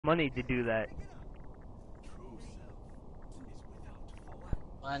money to do that.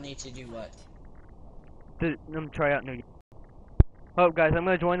 Money to do what? To try out new games. Oh, guys, I'm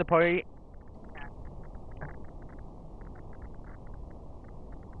gonna join the party.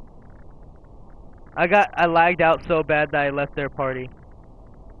 I lagged out so bad that I left their party.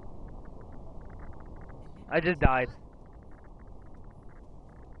 I just died.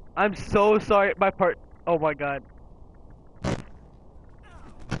 I'm so sorry, oh my god.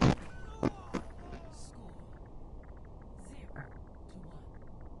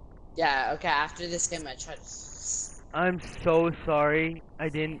 Yeah, okay, after this game I tried to... I'm so sorry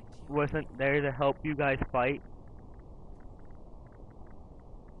wasn't there to help you guys fight.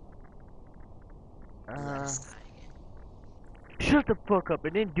 Shut the fuck up, I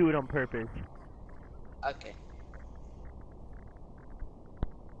didn't do it on purpose. Okay.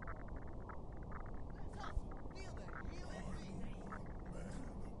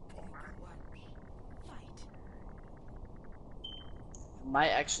 I might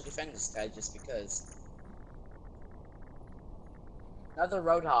actually defend this guy just because. Another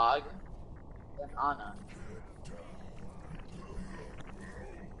Roadhog. Then Anna.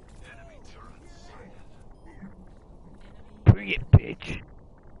 Bring it, bitch.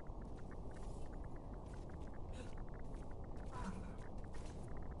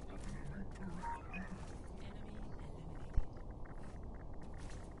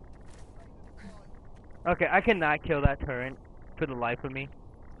 Okay, I cannot kill that turret for the life of me.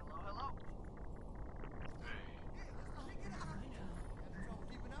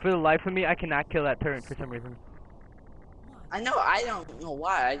 For the life of me, I cannot kill that turret for some reason. I know, I don't know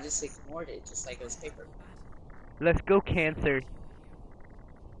why, I just ignored it, just like it was paper. Let's go, Cancer.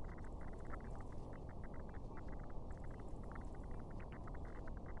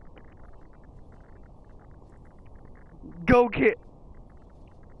 Go, kid.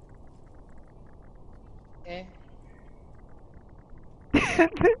 Okay.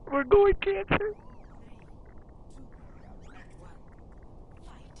 We're going, Cancer.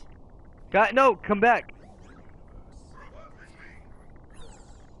 God, no, come back.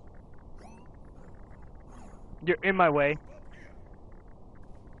 You're in my way.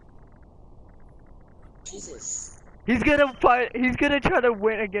 Jesus. He's gonna fight. He's gonna try to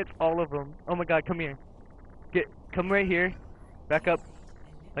win against all of them. Oh my god, come here. Come right here. Back up.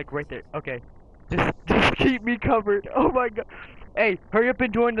 Like right there. Okay. Just keep me covered. Oh my god. Hey, hurry up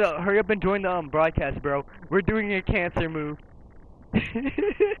and join the broadcast, bro. We're doing a Cancer move.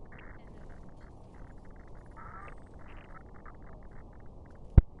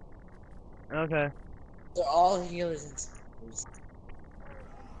 Okay. They're all healers and supporters.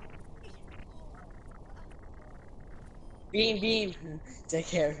 Beam. Take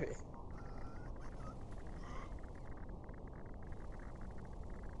care of it.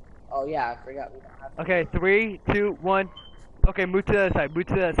 Oh yeah, I forgot we don't have. Okay, 3, 2, 1. Okay, move to the other side. Move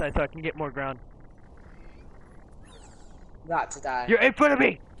to the other side so I can get more ground. Not to die. You're in front of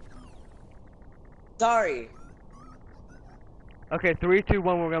me. Sorry. Okay, 3, 2,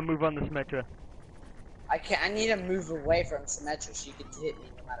 1. We're gonna move on to Symmetra. I can't. I need to move away from Symmetra. She could hit me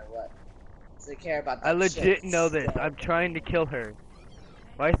no matter what. So I care about that. I legit shit. know this. I'm trying to kill her.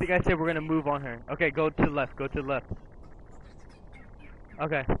 Why do you think I said we're gonna move on her? Okay, go to the left. Go to the left.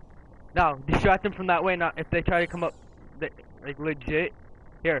 Okay. Now distract them from that way. Not if they try to come up, like legit.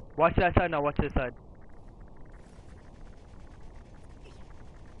 Here, watch that side. Now watch this side.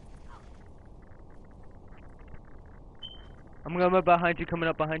 I'm coming up behind you. Coming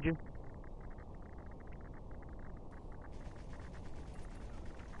up behind you.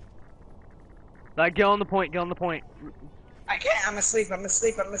 Like, get on the point. Get on the point. I can't. I'm asleep.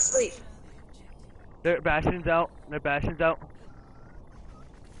 Their Bastion's out.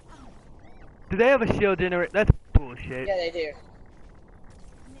 Do they have a shield generator? That's bullshit. Yeah, they do.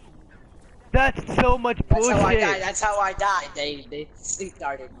 That's so much bullshit. That's how I died. They sleep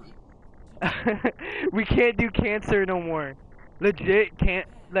darted me. We can't do Cancer no more. Legit can't.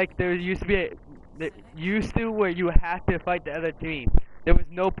 Like there used to where you had to fight the other team. There was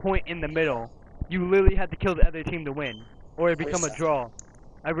no point in the middle. You literally had to kill the other team to win, or it become a draw.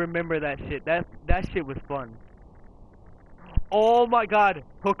 I remember that shit. That shit was fun. Oh my god,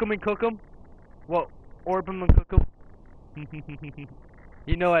 hook 'em and cook 'em. Well, orb 'em and cook 'em.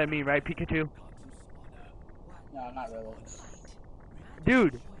 You know what I mean, right, Pikachu? No, not really.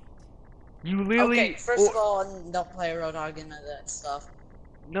 Dude, you literally. Okay, first of all, don't play Roadhog and that stuff.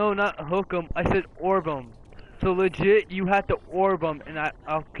 No, not hook 'em. I said orb 'em. So legit, you have to orb them, and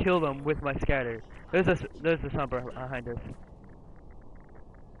I'll kill them with my scatter. There's a Sombra behind us.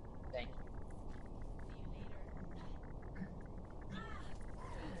 Thank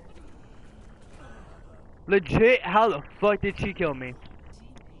Legit, how the fuck did she kill me?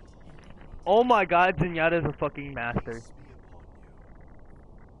 Oh my god, Zenyatta's a fucking master.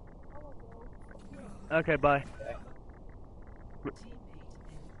 Okay, bye.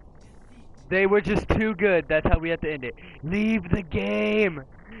 They were just too good, that's how we have to end it. Leave the game!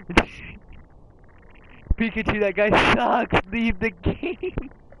 Pikachu, that guy sucks! Leave the game!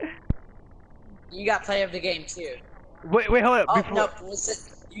 You got player of the game too. Wait, hold up. Oh Before... no,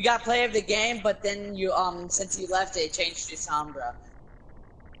 you got player of the game, but then you since you left it changed to Sombra.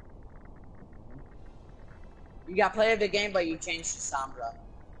 You got player of the game, but you changed to Sombra.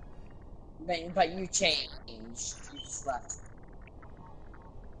 But you changed. You just left.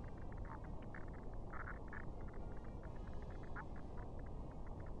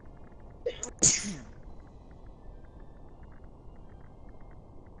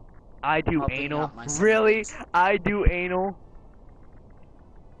 I do anal. Really? I do anal.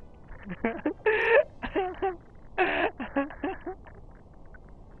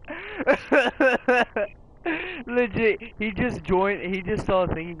 Legit, he just joined, he just saw a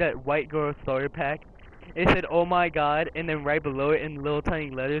thing that white girl starter pack. It said, oh my god, and then right below it in little tiny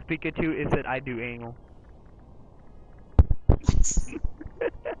letters, Pikachu, it said, I do anal.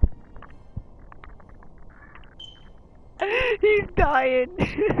 He's dying.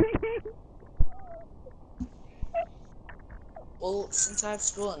 Well, since I have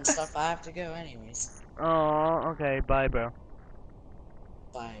school and stuff, I have to go anyways. Oh, okay, bye, bro.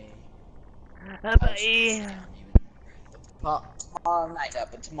 Bye. Bye. Well, tomorrow night,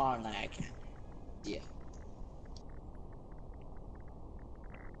 but tomorrow night I can. Yeah.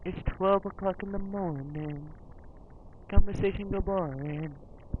 It's 12 o'clock in the morning. Conversation go boring.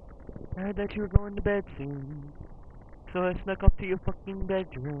 I heard that you were going to bed soon. So I snuck up to your fucking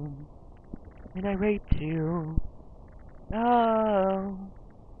bedroom. And I raped you. Oh.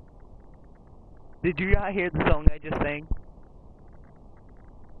 Did you not hear the song I just sang?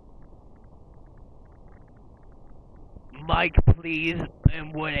 Mike, please,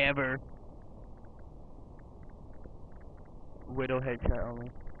 and whatever. Widow headshot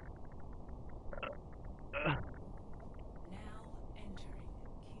only.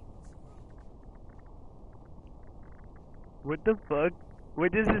 What the fuck?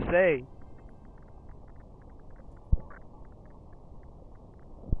 What does it say?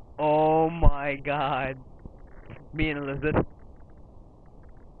 Oh my god. Me and Elizabeth.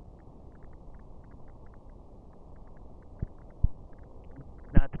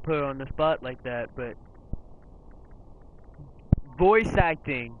 Not to put her on the spot like that, but... Voice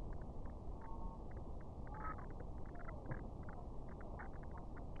acting.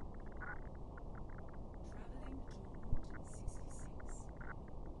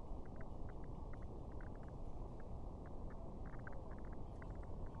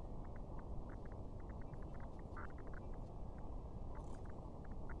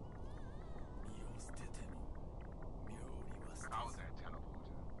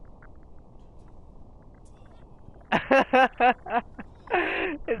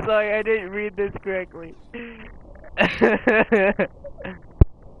 Sorry, I didn't read this correctly.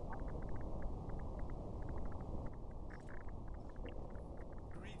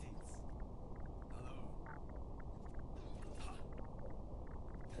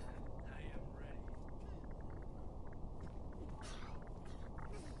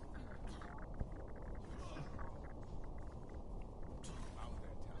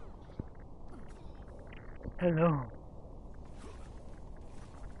 Hello.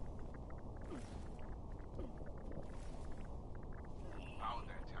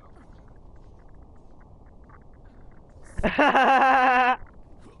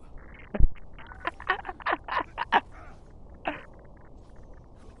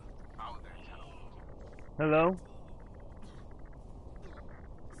 Hello?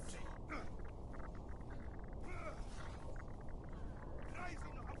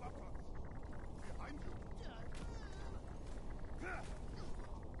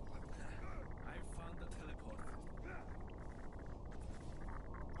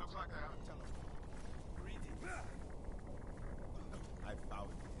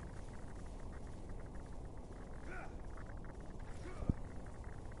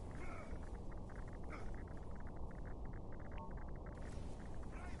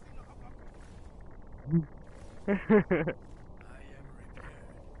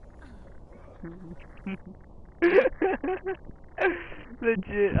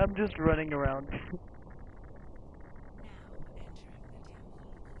 Legit, I'm just running around.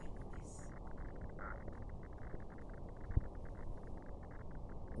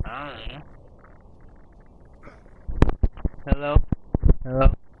 Hello?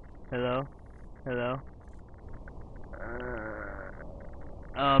 Hello? Hello? Hello?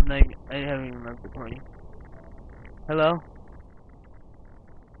 Like, I haven't even left the party. Hello?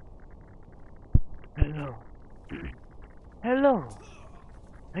 Hello. Hello.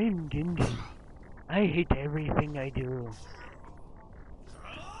 I'm Genji. I hate everything I do.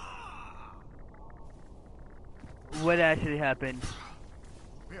 What actually happened?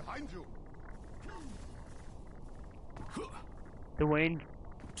 Behind you. Dwayne?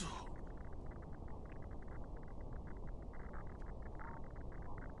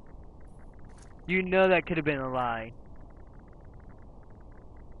 You know that could have been a lie.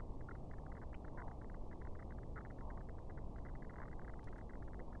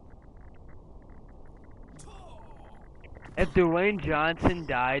 If Dwayne Johnson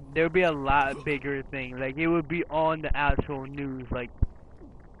died, there would be a lot bigger thing. Like, it would be on the actual news, like,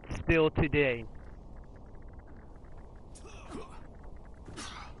 still today.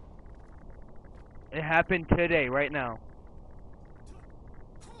 It happened today, right now.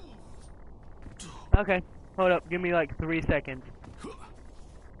 Okay, hold up, give me like 3 seconds.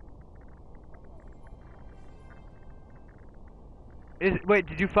 Wait,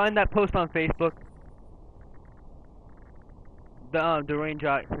 did you find that post on Facebook? The Dwayne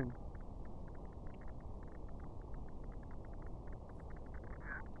Johnson.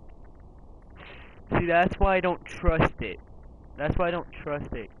 See, that's why I don't trust it. That's why I don't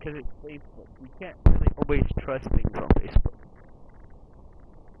trust it, because it's Facebook. You can't really always trust things on Facebook.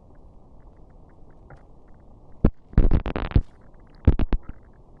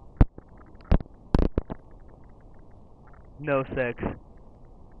 No sex.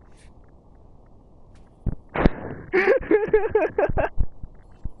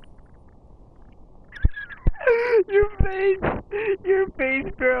 Your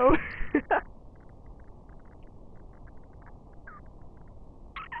face, bro.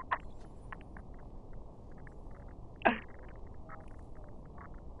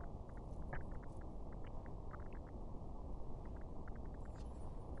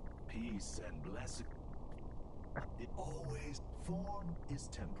 Peace and blessing. It always form is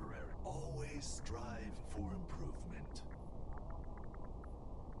temporary. Always strive for improvement.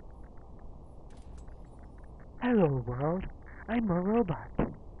 Hello, world. I'm a robot.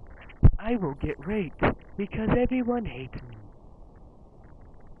 I will get raped because everyone hates me.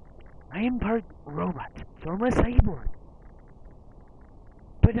 I am part robot, so I'm a cyborg.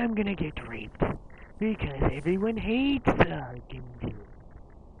 But I'm gonna get raped because everyone hates Genji.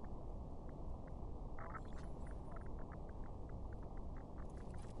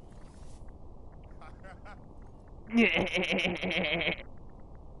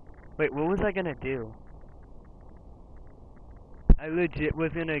 Wait, what was I gonna do? I legit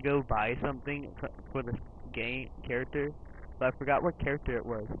was gonna go buy something for the game character, but I forgot what character it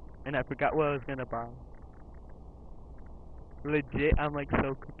was, and I forgot what I was gonna buy. Legit, I'm like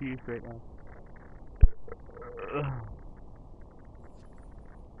so confused right now. Ugh.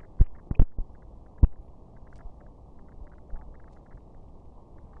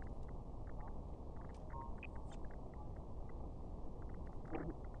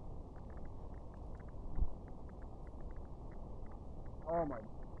 Oh my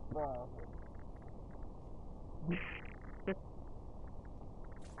god.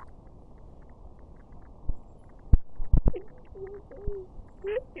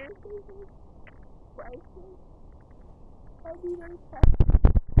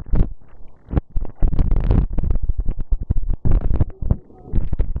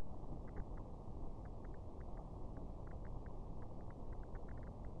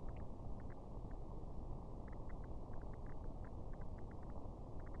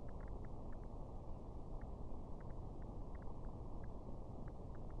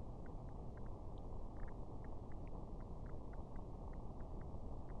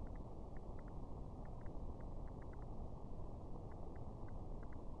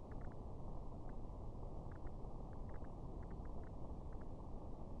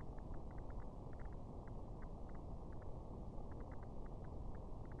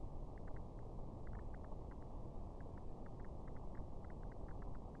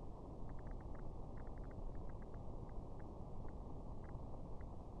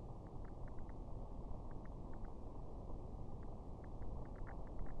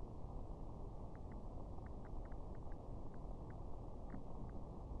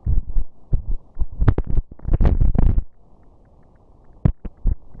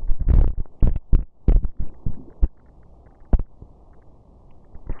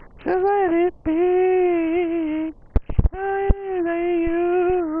 So let it be, I lay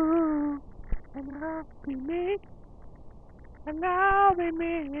you, and I'll be me, and I'll be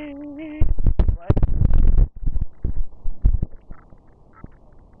me. What?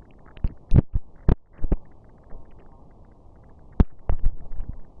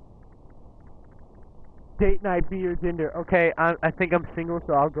 Date night, be your gender. Okay, I think I'm single,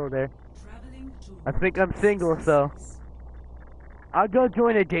 so I'll go there. I think I'm single, so I'll go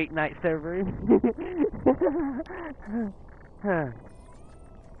join a date night server. Huh.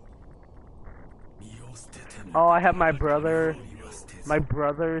 Oh, I have my brother. My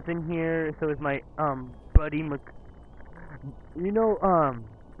brother's in here. So is my buddy You know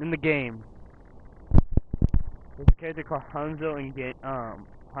in the game, there's a character called Hanzo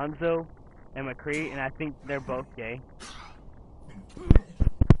and McCree, and I think they're both gay.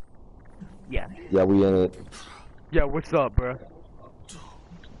 Yeah. Yeah, we in it. Yeah, what's up, bro?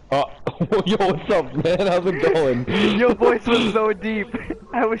 Yo, what's up, man? How's it going? Your voice was so deep.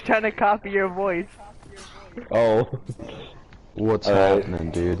 I was trying to copy your voice. Oh. What's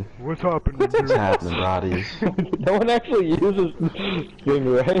happening, dude? What's happening, dude? What's happening, Roddy? No one actually uses thing,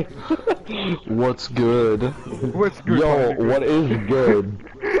 right? What's good? What's good? Yo, what is good?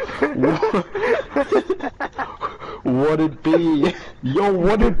 What it be? Yo,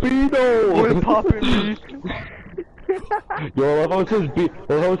 what it be though? What's poppin', dude? Yo, I love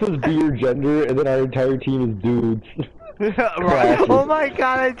how it says be your gender, and then our entire team is dudes. Right. Oh my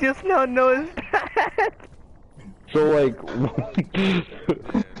god, I just now noticed that. So like,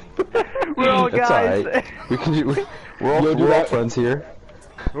 We're all That's guys. alright. We're all friends here.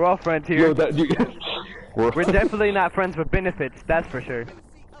 We're all friends here. yo, that dude. We're definitely not friends with benefits, that's for sure.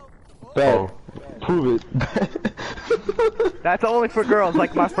 Bet. Prove it. That's only for girls,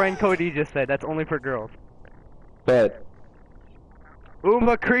 like my friend Cody just said. That's only for girls. Bet. Ooh,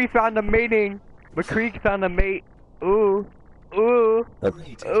 McCree found a mating. McCree found a mate. Ooh. Ooh.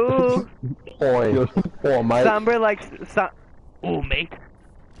 Ooh. Boy. Oh my. Sombra likes ooh, mate.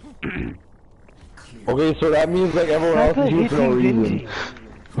 Okay, so that means like everyone else is here for no reason.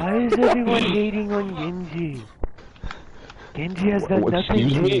 Why is everyone hating on Genji? Genji has done nothing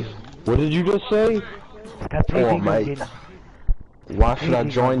Excuse to me? you. What did you just say? Stop hating on mate. Genji. Why should I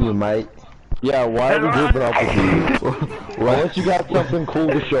join you, mate? Yeah, why are we grouping up with you? Unless you got something cool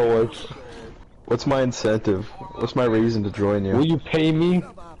to show us. What's my incentive? What's my reason to join Will you? you pay me?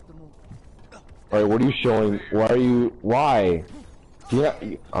 Alright, what are you showing? Why? Yeah,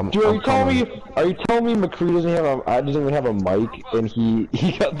 dude, are you telling me McCree doesn't even have a mic, and he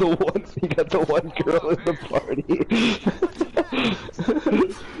got the one girl in the party?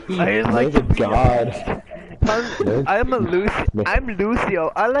 I like to be God. I'm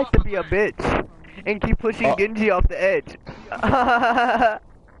Lucio. I like to be a bitch and keep pushing Genji off the edge.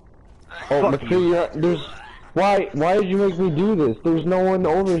 Oh, McCree, why did you make me do this? There's no one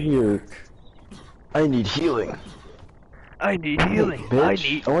over here. I need healing. I need healing.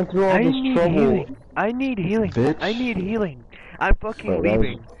 Bitch. I went through all this trouble. Healing. I need healing. Bitch. I need healing. I'm fucking Oh, that was-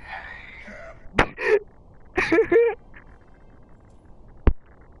 leaving.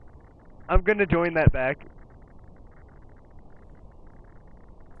 I'm gonna join that back.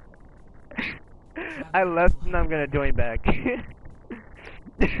 I left and I'm gonna join back.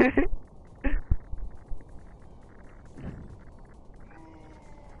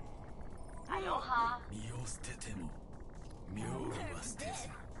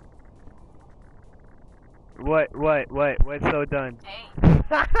 What's so done?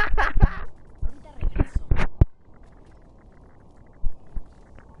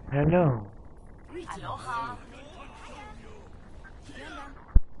 Hello.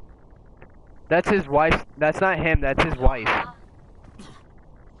 That's his wife. That's not him, that's his wife.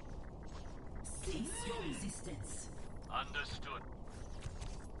 Understood.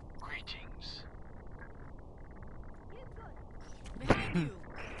 Greetings.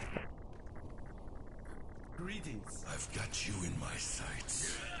 Greetings. I've got you in my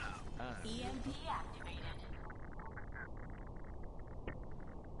sights. EMP activated.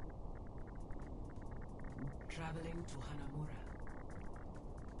 Traveling to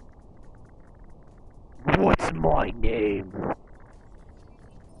Hanamura. What's my name?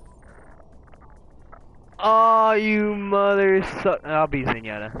 Oh, you mother suck. I'll be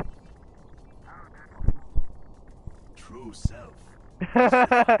Zenyatta. True self.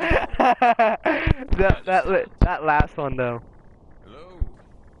 that last one though. Hello.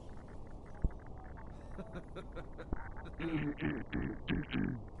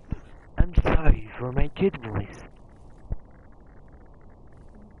 I'm sorry for my kid voice.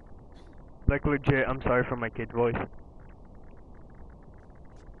 Like legit, I'm sorry for my kid voice.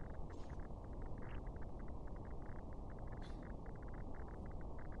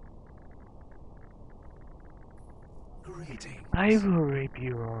 Greetings. I will rape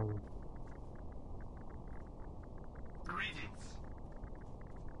you all. Greetings.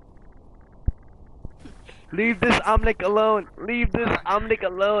 Leave this Omnic alone. Leave this Omnic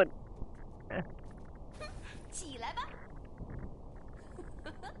alone.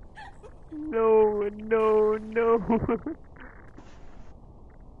 No, no, no.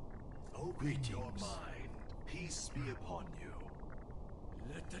 Open your mind. Peace be upon you.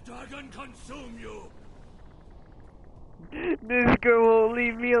 Let the dragon consume you. This girl won't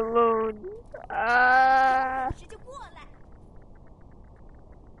leave me alone. Ah.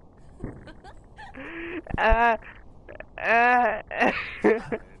 Ah. Ah.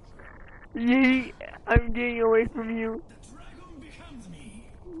 Yeet. I'm getting away from you. The dragon becomes me.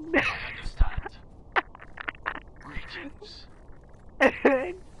 I understand. Greetings.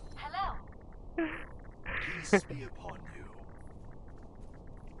 Hello. Peace be upon you.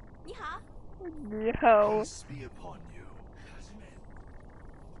 你好。 Meow. Peace be upon you.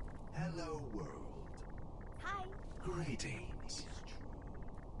 Hello, world. Hi. Greetings.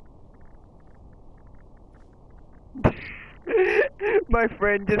 My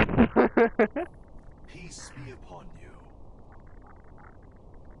friend just. Peace be upon you.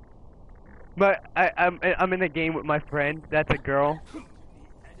 But I'm in a game with my friend. That's a girl,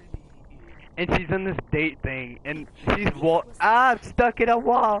 and she's on this date thing, and she's I'm stuck in a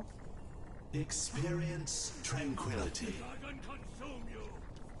wall. Experience tranquility.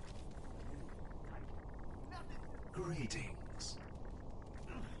 Greetings.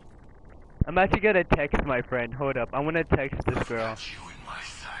 I'm actually gonna text my friend. Hold up, I'm gonna text this girl. You in my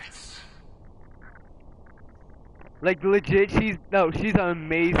sights. Like legit, she's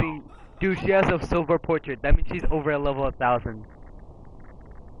amazing. Dude, she has a silver portrait. That means she's over a level 1000.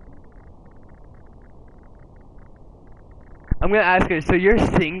 I'm gonna ask her, so you're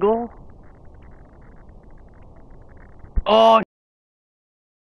single? Oh!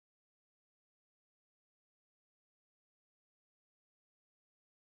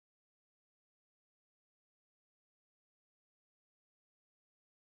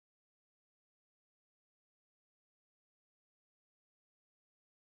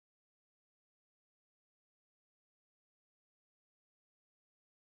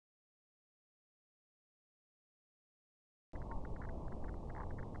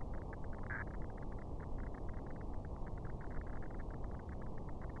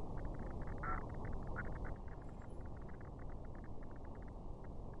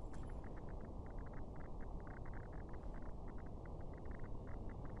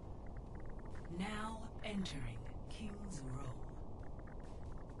 Now entering King's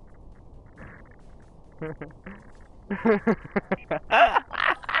Row.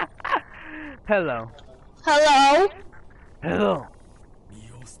 Hello. Hello. Hello.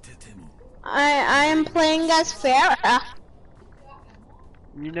 I am playing as Farah.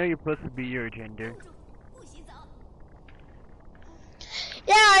 You know you're supposed to be your gender.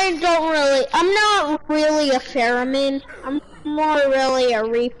 Yeah, I'm not really a Pharaoh. I'm more really a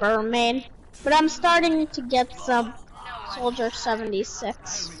Reaper main. But I'm starting to get some Soldier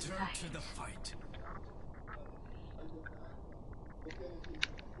 76. Return to the fight.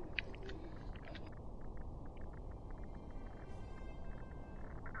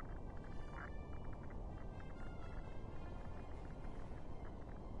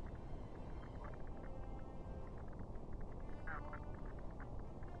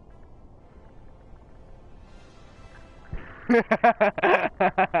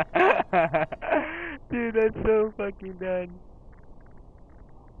 Dude, that's so fucking done.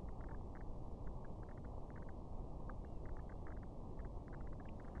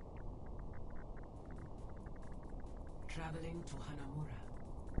 Traveling to Hanamura.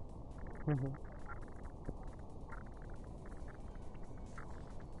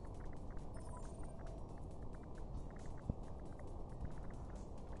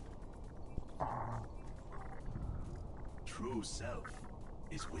 True self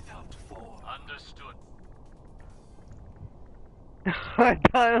is without form. Understood. I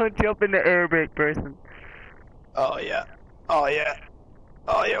don't jump in the Arabic person. Oh yeah. Oh yeah.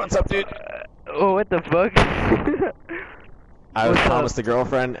 Oh yeah, what's up, dude? Oh, what the fuck? I was What's promised up? a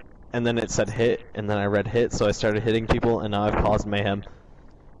girlfriend, and then it said hit, and then I read hit, so I started hitting people, and now I've caused mayhem.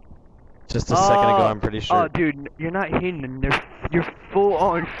 Just a second ago, I'm pretty sure. Oh, dude, you're not hitting them. You're full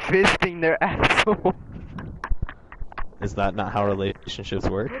on fisting their asshole. Is that not how relationships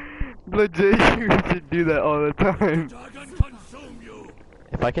work? Legit, you should do that all the time. Dragon consume you.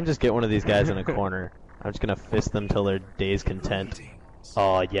 If I can just get one of these guys in a corner, I'm just gonna fist them till their day's content. Greetings.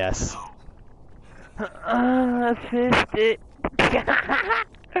 Oh yes. Fist it.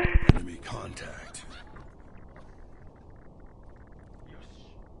 Enemy contact.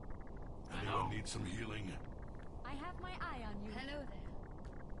 Anyone need some healing? I have my eye on you. Hello there.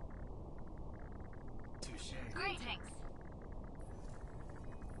 Touche. Greetings.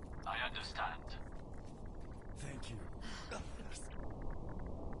 I understand. Thank you.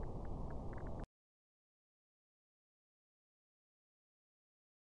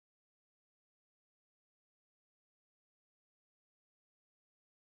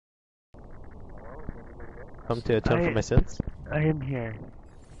 come to atone for my sins? I am here.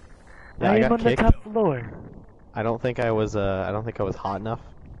 Yeah, I I am got on the kicked. top floor. I don't think I was hot enough.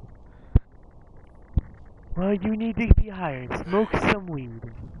 Well, you need to be higher. Smoke some weed.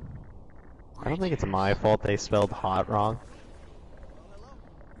 I don't think it's my fault they spelled hot wrong.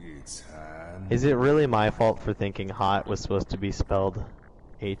 It's Is it really my fault for thinking hot was supposed to be spelled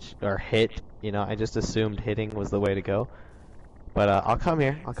H or hit? You know, I just assumed hitting was the way to go. But I'll come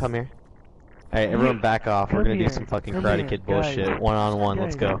here. I'll come here. Alright, everyone back off. We're Come gonna do here. some fucking Come Karate here, Kid guys. bullshit. One-on-one,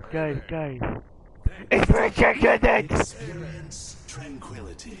 let's go. Guys. It's protected! experience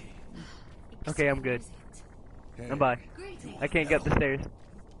tranquility. Okay, I'm good. I'm bye. I can't get up the stairs.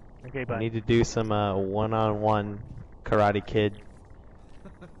 Okay, We bye. need to do some one-on-one Karate Kid.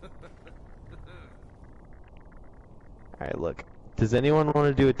 Alright, look. Does anyone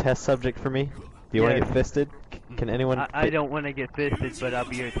want to do a test subject for me? Do you want to Yes. get fisted? Can anyone? I don't want to get fisted, but I'll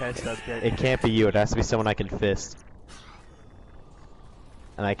be your test subject. It can't be you. It has to be someone I can fist.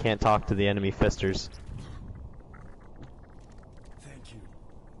 And I can't talk to the enemy fisters. Thank you.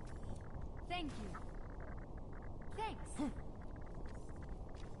 Thank you. Thanks.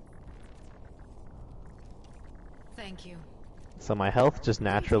 Thank you. So my health just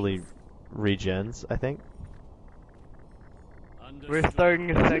naturally regens, I think. We're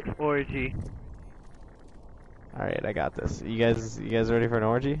starting a sex orgy. Alright, I got this. You guys ready for an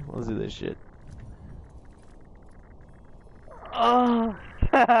orgy? Let's do this shit. Oh!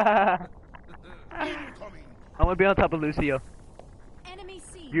 I want to be on top of Lucio. Enemy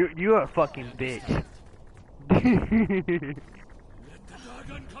C. You are a fucking bitch. Let the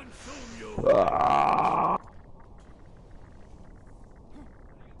dragon consume you.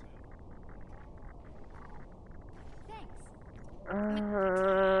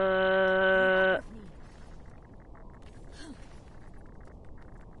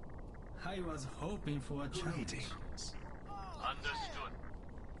 I was hoping for a challenge. Understood.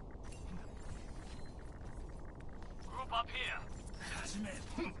 Group up here.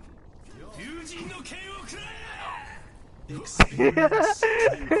 Experience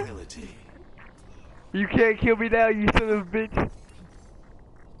tranquility. You can't kill me now, you son of a bitch.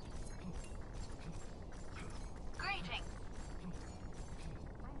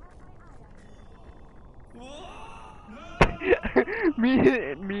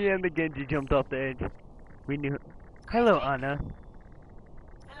 me and the Genji jumped off the edge. We knew. Hello, Anna.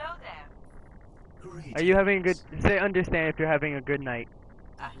 Hello there. Are you having a good? Say understand if you're having a good night.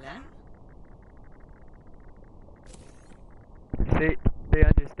 Ahlan. Say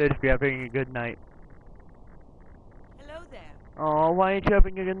understood if you're having a good night. Hello there. Oh, why ain't you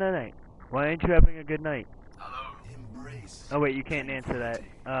having a good night? Why ain't you having a good night? Hello. Embrace. Oh wait, you can't answer that.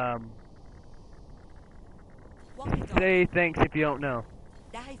 Walkie Say thanks if you don't know.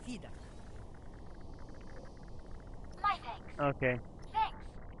 Dahi Fida. My thanks. Okay. Thanks.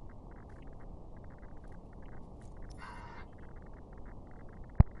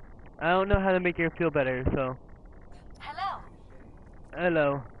 I don't know how to make you feel better, so. Hello.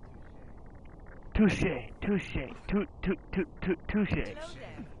 Hello. Touche, touche, touche.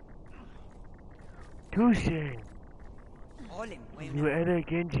 Touche. You are a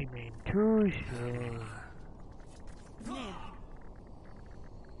Genji man. Touche.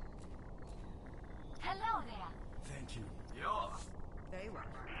 Hello there. Thank you. Very well.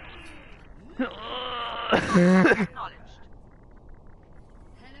 Hello there.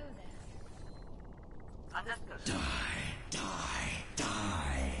 Understood.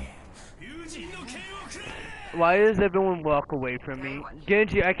 Why does everyone walk away from me?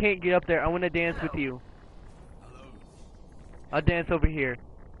 Genji, I can't get up there. I want to dance with you. I'll dance over here.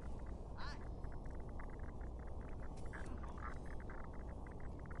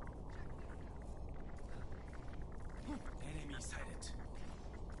 Enemy sighted.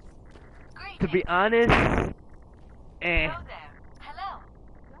 To be honest, eh. Hello there. Hello.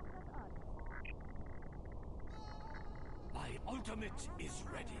 My ultimate is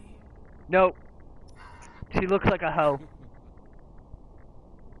ready. Nope. She looks like a hoe.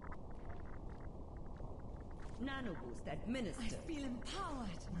 Nano boost administered. I feel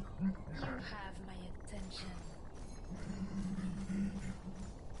empowered. You have my attention.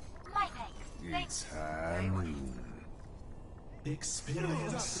 My thanks. It's time.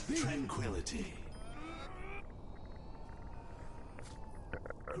 Experience tranquility.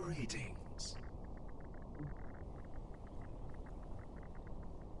 Greetings.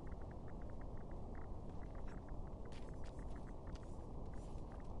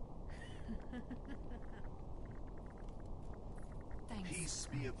 Thanks. Peace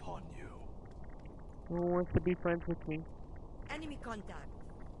be upon you. Who wants to be friends with me? Enemy contact.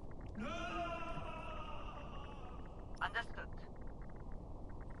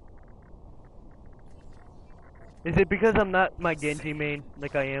 Is it because I'm not my Genji main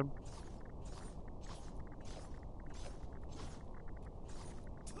like I am?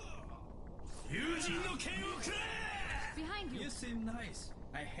 Behind you. You seem nice.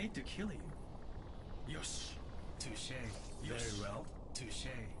 I hate to kill you. Yosh. Touche. Very well. Touche.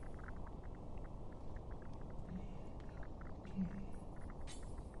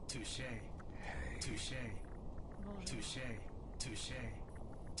 Touche. Touche. Touche. Touche.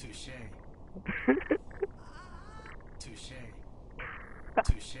 Touche. Touche.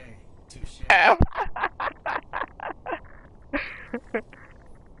 Touche. Touche.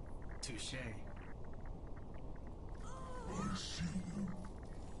 Touche.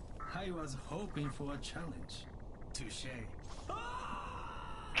 I was hoping for a challenge. Touche.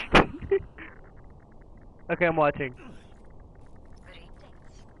 Okay, I'm watching.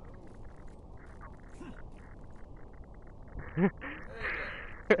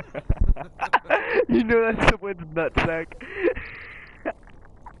 You know that's someone's nutsack. I'm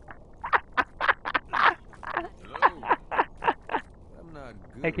not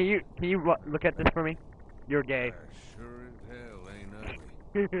good. Hey, can you look at this for me? You're gay. Sure as hell ain't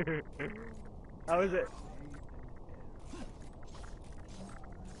ugly. How is it?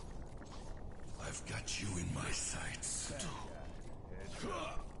 I've got you in my sights.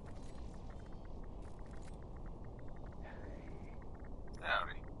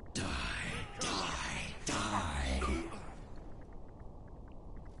 Die, die, die.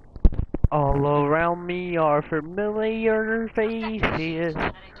 All around me are familiar faces,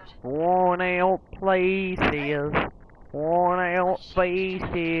 worn out places, worn out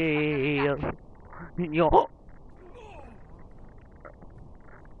faces. Yo,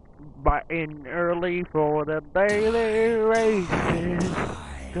 biting early for the daily races,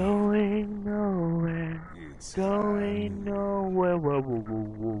 going nowhere, going nowhere. Whoa, whoa, whoa,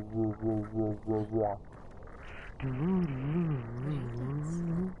 whoa, whoa, whoa, whoa, whoa.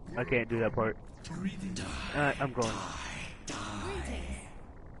 I can't do that part. I'm going.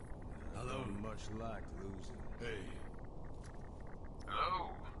 Hello. Much like losing. Hey. Hello.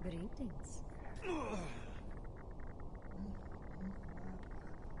 Greetings.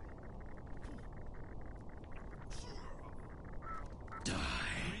 Die,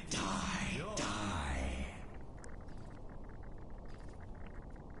 die, die.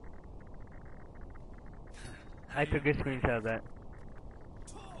 I took a screenshot of that.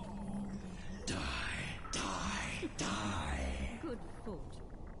 Die, die, die. Good fortune.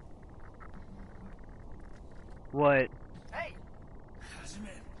 What? Die,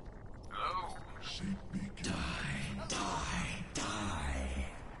 die, die.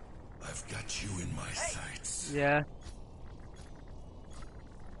 I've got you in my sights. Yeah.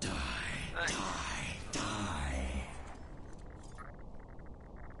 Die, die, die.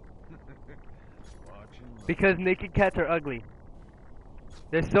 Because naked cats are ugly.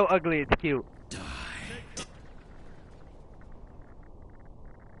 They're so ugly, it's cute. Die.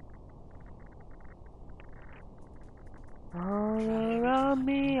 All around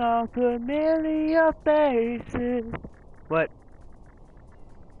me are familiar faces. What?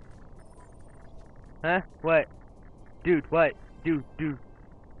 Huh? What? Dude, what? Dude.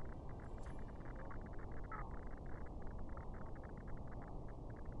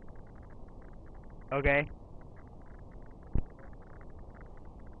 Okay.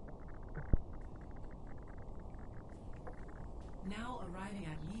 Now arriving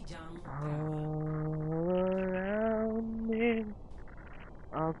at Lijiang. All around me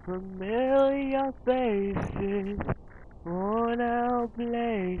are familiar faces, worn out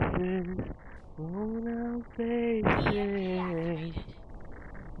places.